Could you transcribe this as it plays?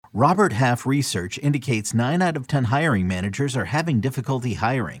Robert Half research indicates 9 out of 10 hiring managers are having difficulty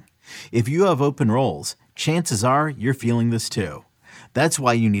hiring. If you have open roles, chances are you're feeling this too. That's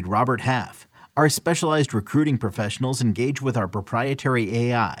why you need Robert Half. Our specialized recruiting professionals engage with our proprietary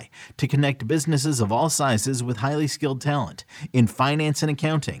AI to connect businesses of all sizes with highly skilled talent in finance and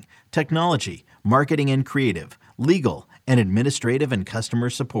accounting, technology, marketing and creative, legal, and administrative and customer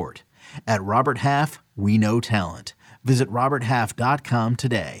support. At Robert Half, we know talent. Visit roberthalf.com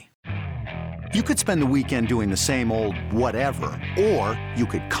today. You could spend the weekend doing the same old whatever, or you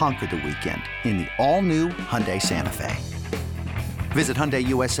could conquer the weekend in the all-new Hyundai Santa Fe. Visit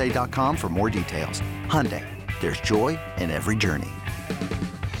HyundaiUSA.com for more details. Hyundai, there's joy in every journey.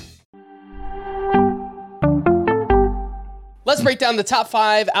 Let's break down the top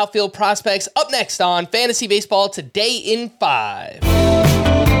 5 outfield prospects up next on Fantasy Baseball Today in 5.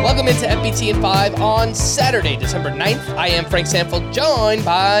 Welcome into FBT in 5 on Saturday, December 9th. I am Frank Sanford, joined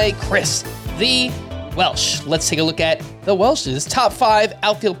by Chris, the Welsh. Let's take a look at the Welsh's top 5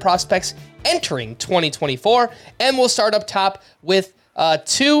 outfield prospects entering 2024. And we'll start up top with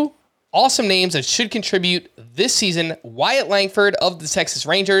 2 awesome names that should contribute this season. Wyatt Langford of the Texas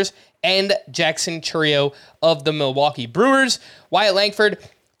Rangers and Jackson Chourio of the Milwaukee Brewers. Wyatt Langford,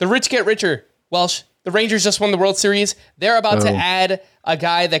 the rich get richer. Welsh, the Rangers just won the World Series. They're about to add a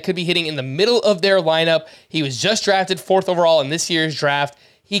guy that could be hitting in the middle of their lineup. He was just drafted 4th overall in this year's draft.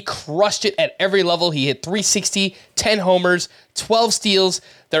 He crushed it at every level. He hit .360, 10 homers, 12 steals.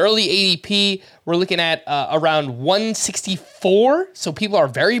 The early ADP, we're looking at around 164. So people are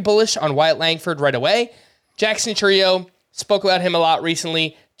very bullish on Wyatt Langford right away. Jackson Chourio, spoke about him a lot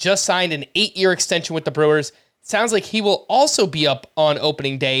recently, just signed an 8-year extension with the Brewers. Sounds like he will also be up on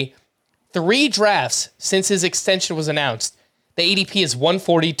opening day. 3 drafts since his extension was announced. The ADP is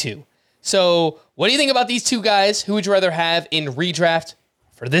 142. So what do you think about these 2 guys? Who would you rather have in redraft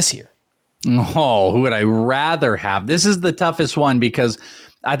for this year? Oh, who would I rather have? This is the toughest one because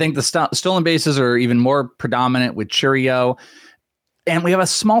I think the stolen bases are even more predominant with Chourio. And we have a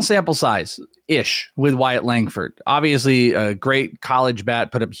small sample size-ish with Wyatt Langford. Obviously, a great college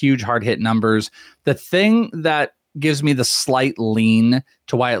bat, put up huge hard hit numbers. The thing that gives me the slight lean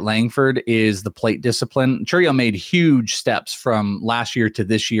to Wyatt Langford is the plate discipline. Chourio made huge steps from last year to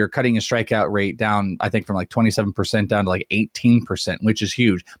this year, cutting his strikeout rate down, I think, from like 27% down to like 18%, which is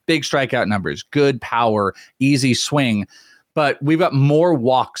huge. Big strikeout numbers, good power, easy swing. But we've got more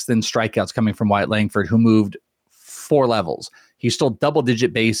walks than strikeouts coming from Wyatt Langford, who moved 4 levels. He stole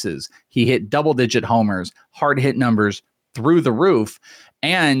double-digit bases. He hit double-digit homers, hard hit numbers through the roof.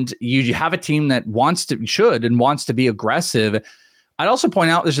 And you have a team that wants to be aggressive. I'd also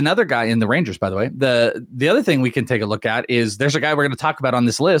point out there's another guy in the Rangers, by the way. The other thing we can take a look at is there's a guy we're going to talk about on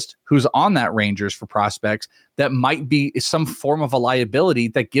this list who's on that Rangers for prospects that might be some form of a liability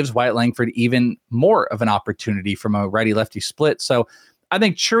that gives Wyatt Langford even more of an opportunity from a righty-lefty split. So I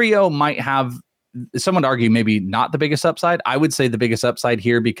think Chourio might have, some would argue, maybe not the biggest upside. I would say the biggest upside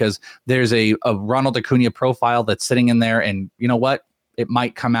here because there's a Ronald Acuna profile that's sitting in there, and you know what? It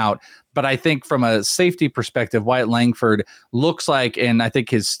might come out. But I think from a safety perspective, Wyatt Langford looks like, and I think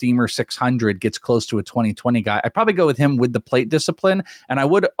his Steamer 600 gets close to a 2020 guy. I'd probably go with him with the plate discipline. And I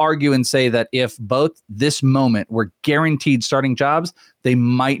would argue and say that if both this moment were guaranteed starting jobs, they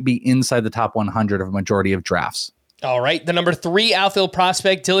might be inside the top 100 of a majority of drafts. All right, the number 3 outfield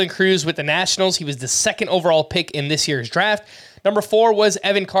prospect, Dylan Cruz with the Nationals. He was the 2nd overall pick in this year's draft. Number 4 was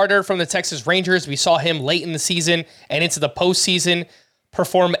Evan Carter from the Texas Rangers. We saw him late in the season and into the postseason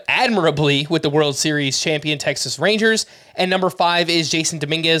perform admirably with the World Series champion Texas Rangers. And number 5 is Jason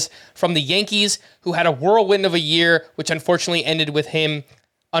Dominguez from the Yankees, who had a whirlwind of a year, which unfortunately ended with him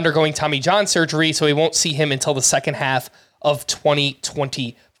undergoing Tommy John surgery, so we won't see him until the second half of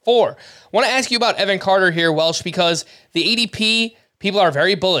 2024. I want to ask you about Evan Carter here, Welsh, because the ADP, people are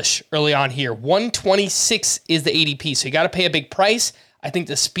very bullish early on here. 126 is the ADP, so you got to pay a big price. I think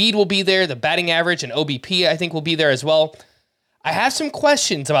the speed will be there. The batting average and OBP, I think, will be there as well. I have some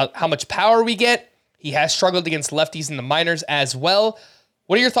questions about how much power we get. He has struggled against lefties in the minors as well.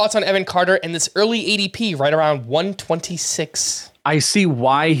 What are your thoughts on Evan Carter and this early ADP right around 126? I see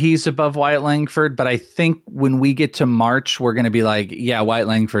why he's above Wyatt Langford, but I think when we get to March, we're going to be like, yeah, Wyatt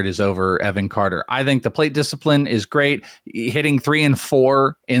Langford is over Evan Carter. I think the plate discipline is great. Hitting 3 and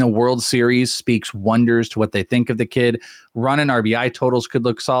 4 in a World Series speaks wonders to what they think of the kid. Run and RBI totals could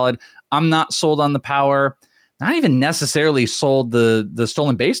look solid. I'm not sold on the power. Not even necessarily sold the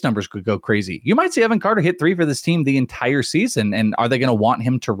stolen base numbers could go crazy. You might see Evan Carter hit 3 for this team the entire season. And are they going to want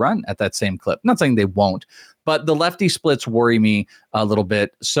him to run at that same clip? I'm not saying they won't, but the lefty splits worry me a little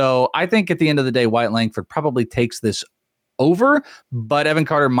bit. So I think at the end of the day, Wyatt Langford probably takes this over, but Evan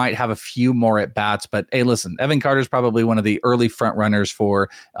Carter might have a few more at bats. But hey, listen, Evan Carter is probably one of the early front runners for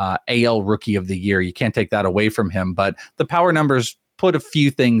AL Rookie of the Year. You can't take that away from him, but the power numbers put a few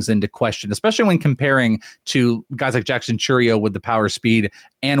things into question, especially when comparing to guys like Jackson Chourio with the power speed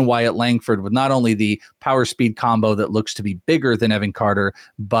and Wyatt Langford with not only the power speed combo that looks to be bigger than Evan Carter,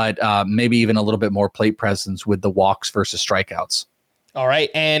 but maybe even a little bit more plate presence with the walks versus strikeouts. All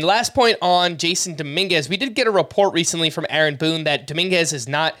right, and last point on Jason Dominguez. We did get a report recently from Aaron Boone that Dominguez is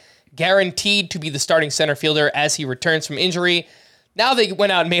not guaranteed to be the starting center fielder as he returns from injury. Now they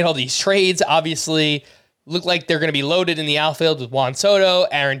went out and made all these trades, obviously. Look like they're going to be loaded in the outfield with Juan Soto,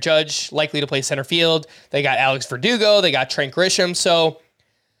 Aaron Judge, likely to play center field. They got Alex Verdugo. They got Trent Grisham. So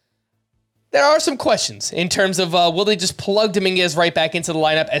there are some questions in terms of will they just plug Dominguez right back into the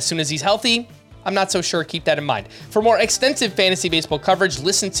lineup as soon as he's healthy? I'm not so sure. Keep that in mind. For more extensive fantasy baseball coverage,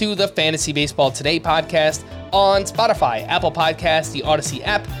 listen to the Fantasy Baseball Today podcast on Spotify, Apple Podcasts, the Odyssey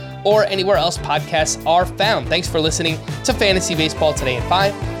app, or anywhere else podcasts are found. Thanks for listening to Fantasy Baseball Today in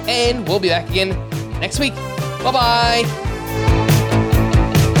 5, and we'll be back again next week. Bye-bye.